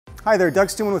Hi there, Doug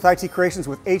Stewman with IT Creations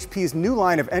with HP's new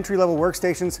line of entry-level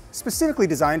workstations specifically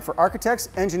designed for architects,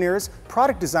 engineers,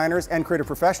 product designers, and creative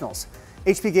professionals.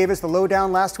 HP gave us the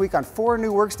lowdown last week on 4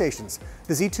 new workstations: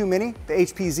 the Z2 Mini, the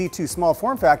HP Z2 Small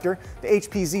Form Factor, the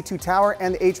HP Z2 Tower,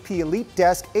 and the HP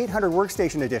EliteDesk 800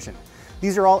 Workstation Edition.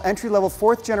 These are all entry-level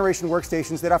 4th generation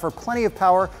workstations that offer plenty of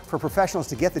power for professionals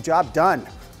to get the job done.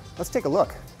 Let's take a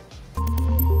look.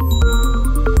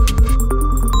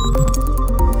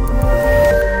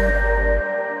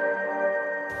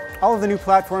 All of the new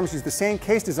platforms use the same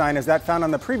case design as that found on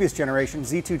the previous generation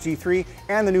Z2 G3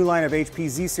 and the new line of HP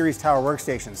Z-Series Tower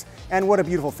workstations. And what a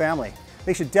beautiful family.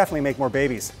 They should definitely make more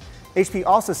babies. HP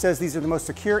also says these are the most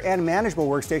secure and manageable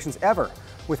workstations ever,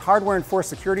 with hardware-enforced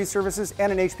security services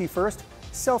and an HP First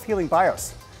self-healing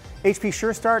BIOS. HP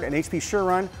Sure Start and HP Sure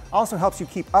Run also helps you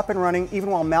keep up and running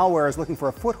even while malware is looking for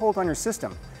a foothold on your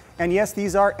system. And yes,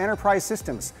 these are enterprise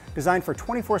systems designed for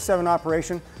 24/7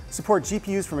 operation, support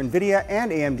GPUs from NVIDIA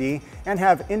and AMD, and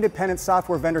have independent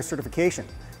software vendor certification,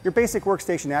 your basic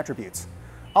workstation attributes.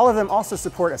 All of them also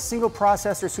support a single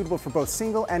processor suitable for both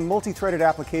single and multi-threaded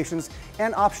applications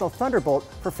and optional Thunderbolt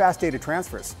for fast data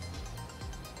transfers.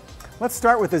 Let's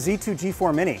start with the Z2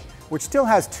 G4 Mini, which still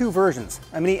has 2 versions,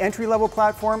 a mini entry-level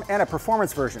platform and a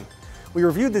performance version. We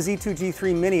reviewed the Z2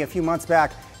 G3 Mini a few months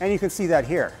back, and you can see that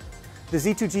here. The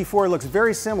Z2 G4 looks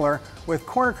very similar, with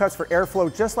corner cuts for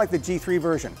airflow just like the G3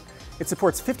 version. It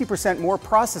supports 50% more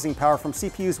processing power from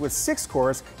CPUs with 6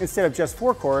 cores instead of just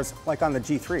 4 cores like on the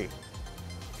G3.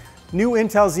 New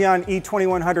Intel Xeon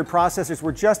E2100 processors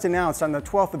were just announced on the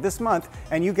 12th of this month,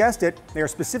 and you guessed it, they are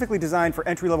specifically designed for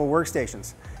entry-level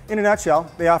workstations. In a nutshell,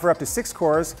 they offer up to 6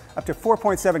 cores, up to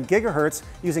 4.7 GHz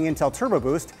using Intel Turbo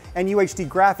Boost, and UHD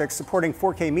graphics supporting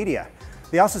 4K media.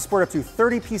 They also support up to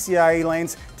 30 PCIe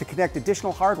lanes to connect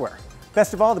additional hardware.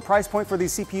 Best of all, the price point for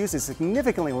these CPUs is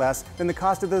significantly less than the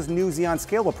cost of those new Xeon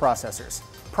scalable processors.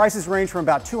 Prices range from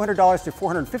about $200 to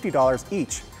 $450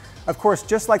 each. Of course,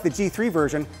 just like the G3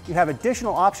 version, you have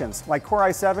additional options like Core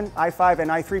i7, i5, and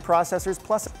i3 processors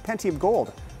plus Pentium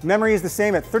Gold. Memory is the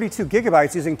same at 32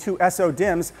 GB using 2 SO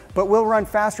DIMMs, but will run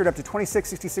faster at up to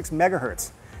 2666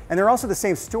 MHz. And they're also the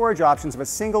same storage options of a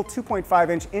single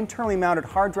 2.5-inch internally mounted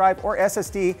hard drive or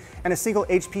SSD and a single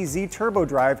HP Z Turbo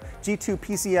Drive G2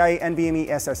 PCIe NVMe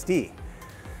SSD.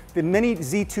 The Mini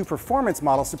Z2 Performance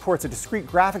model supports a discrete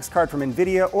graphics card from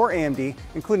NVIDIA or AMD,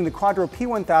 including the Quadro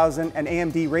P1000 and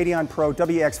AMD Radeon Pro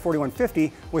WX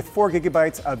 4150 with 4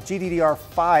 GB of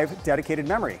GDDR5 dedicated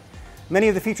memory. Many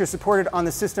of the features supported on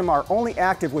the system are only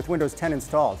active with Windows 10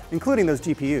 installed, including those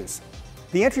GPUs.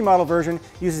 The entry model version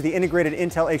uses the integrated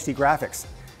Intel HD graphics.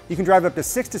 You can drive up to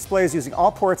 6 displays using all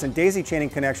ports and daisy chaining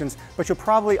connections, but you'll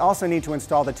probably also need to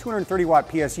install the 230-watt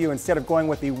PSU instead of going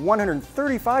with the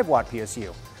 135-watt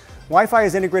PSU. Wi-Fi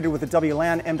is integrated with the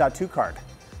WLAN M.2 card.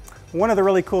 One of the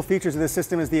really cool features of this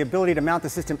system is the ability to mount the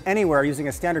system anywhere using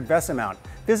a standard VESA mount,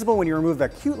 visible when you remove the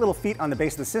cute little feet on the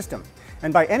base of the system.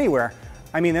 And by anywhere,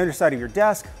 I mean the underside of your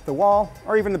desk, the wall,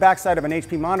 or even the backside of an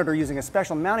HP monitor using a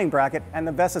special mounting bracket and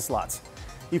the VESA slots.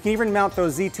 You can even mount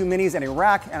those Z2 Minis in a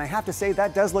rack, and I have to say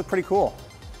that does look pretty cool.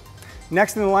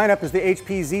 Next in the lineup is the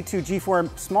HP Z2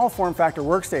 G4 Small Form Factor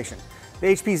Workstation. The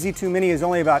HP Z2 Mini is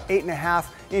only about 8.5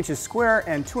 inches square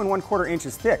and 2 1/4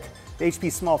 inches thick. The HP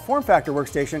Small Form Factor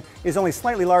Workstation is only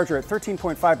slightly larger at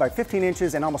 13.5 by 15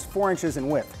 inches and almost 4 inches in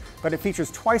width, but it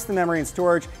features twice the memory and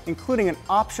storage, including an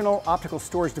optional optical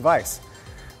storage device.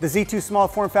 The Z2 Small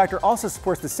Form Factor also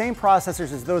supports the same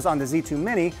processors as those on the Z2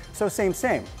 Mini, so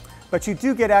same. But you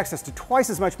do get access to twice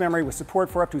as much memory with support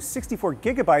for up to 64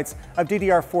 GB of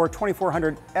DDR4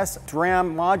 2400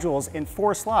 SDRAM modules in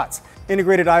 4 slots.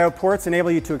 Integrated I/O ports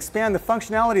enable you to expand the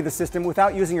functionality of the system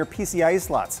without using your PCIe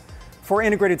slots. 4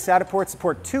 integrated SATA ports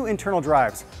support 2 internal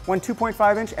drives, one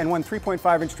 2.5-inch and one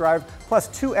 3.5-inch drive, plus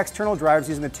 2 external drives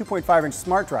using the 2.5-inch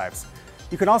smart drives.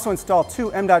 You can also install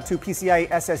 2 M.2 PCIe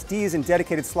SSDs in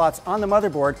dedicated slots on the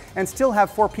motherboard and still have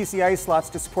 4 PCIe slots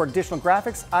to support additional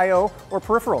graphics, I/O, or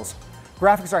peripherals.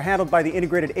 Graphics are handled by the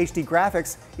integrated HD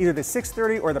graphics, either the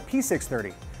 630 or the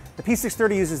P630. The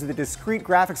P630 uses the discrete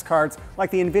graphics cards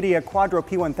like the NVIDIA Quadro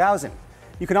P1000.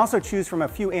 You can also choose from a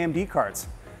few AMD cards.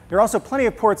 There are also plenty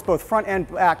of ports both front and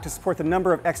back to support the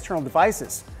number of external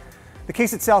devices. The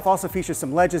case itself also features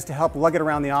some ledges to help lug it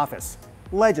around the office.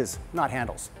 Ledges, not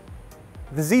handles.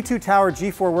 The Z2 Tower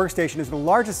G4 workstation is the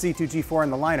largest Z2 G4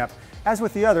 in the lineup. As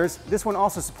with the others, this one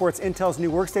also supports Intel's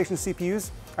new workstation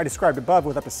CPUs, I described above,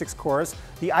 with up to 6 cores,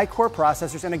 the iCore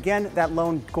processors, and again, that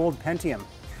lone gold Pentium.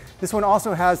 This one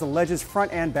also has the ledges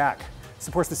front and back.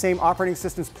 Supports the same operating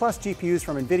systems plus GPUs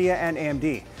from NVIDIA and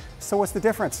AMD. So what's the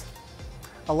difference?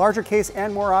 a larger case,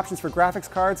 and more options for graphics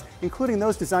cards, including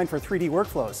those designed for 3D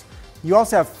workflows. You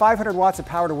also have 500 watts of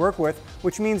power to work with,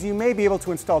 which means you may be able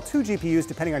to install 2 GPUs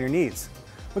depending on your needs.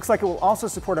 Looks like it will also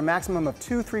support a maximum of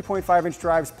 2 3.5-inch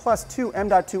drives plus 2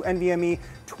 M.2 NVMe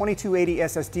 2280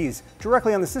 SSDs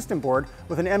directly on the system board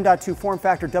with an M.2 form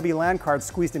factor WLAN card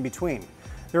squeezed in between.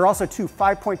 There are also 2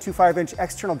 5.25-inch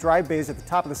external drive bays at the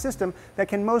top of the system that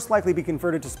can most likely be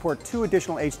converted to support 2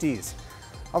 additional HDs.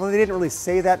 Although they didn't really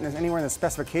say that anywhere in the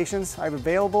specifications I have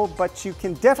available, but you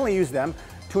can definitely use them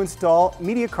to install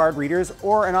media card readers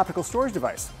or an optical storage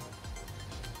device.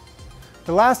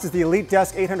 The last is the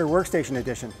EliteDesk 800 Workstation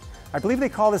Edition. I believe they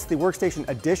call this the Workstation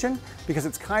Edition because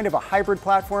it's kind of a hybrid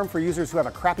platform for users who have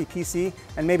a crappy PC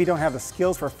and maybe don't have the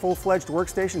skills for a full-fledged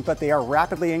workstation, but they are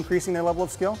rapidly increasing their level of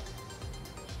skill.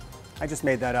 I just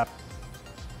made that up.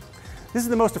 This is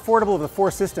the most affordable of the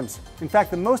 4 systems. In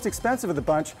fact, the most expensive of the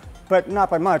bunch, but not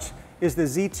by much, is the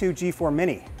Z2 G4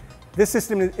 Mini. This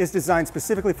system is designed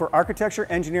specifically for architecture,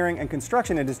 engineering, and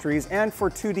construction industries, and for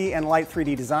 2D and light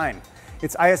 3D design.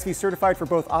 It's ISV certified for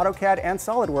both AutoCAD and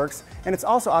SolidWorks, and it's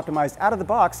also optimized out of the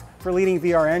box for leading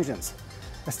VR engines.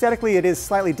 Aesthetically, it is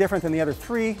slightly different than the other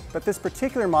 3, but this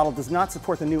particular model does not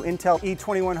support the new Intel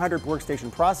E2100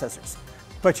 workstation processors.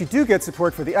 But you do get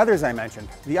support for the others I mentioned,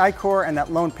 the iCore and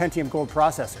that lone Pentium Gold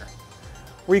processor.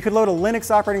 Where you could load a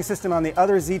Linux operating system on the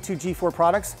other Z2 G4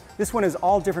 products, this one is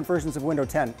all different versions of Windows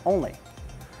 10 only.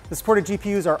 The supported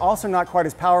GPUs are also not quite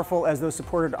as powerful as those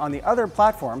supported on the other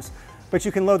platforms, but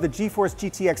you can load the GeForce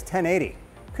GTX 1080.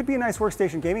 Could be a nice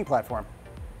workstation gaming platform.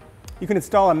 You can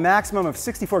install a maximum of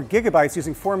 64 gigabytes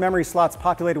using 4 memory slots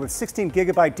populated with 16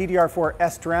 gigabyte DDR4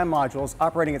 SDRAM modules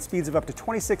operating at speeds of up to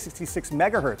 2666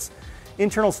 megahertz.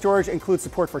 Internal storage includes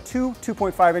support for 2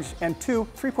 2.5-inch and 2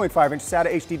 3.5-inch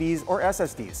SATA HDDs or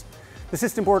SSDs. The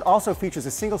system board also features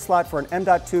a single slot for an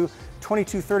M.2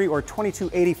 2230 or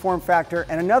 2280 form factor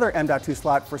and another M.2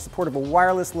 slot for support of a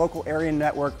wireless local area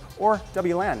network or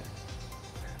WLAN.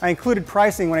 I included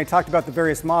pricing when I talked about the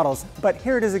various models, but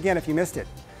here it is again if you missed it.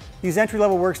 These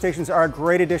entry-level workstations are a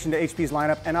great addition to HP's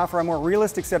lineup and offer a more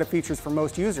realistic set of features for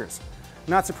most users.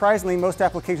 Not surprisingly, most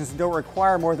applications don't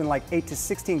require more than like 8 to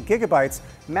 16 gigabytes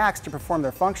max to perform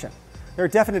their function. There are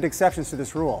definite exceptions to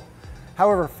this rule.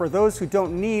 However, for those who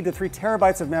don't need the 3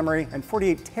 terabytes of memory and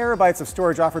 48 terabytes of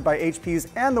storage offered by HP's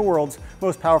and the world's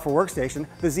most powerful workstation,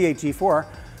 the Z8 G4,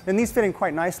 then these fit in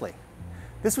quite nicely.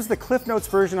 This was the Cliff Notes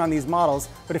version on these models,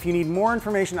 but if you need more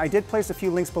information, I did place a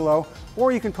few links below,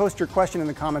 or you can post your question in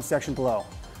the comments section below.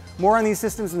 More on these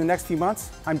systems in the next few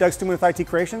months. I'm Doug Stuman with IT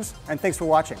Creations, and thanks for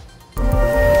watching.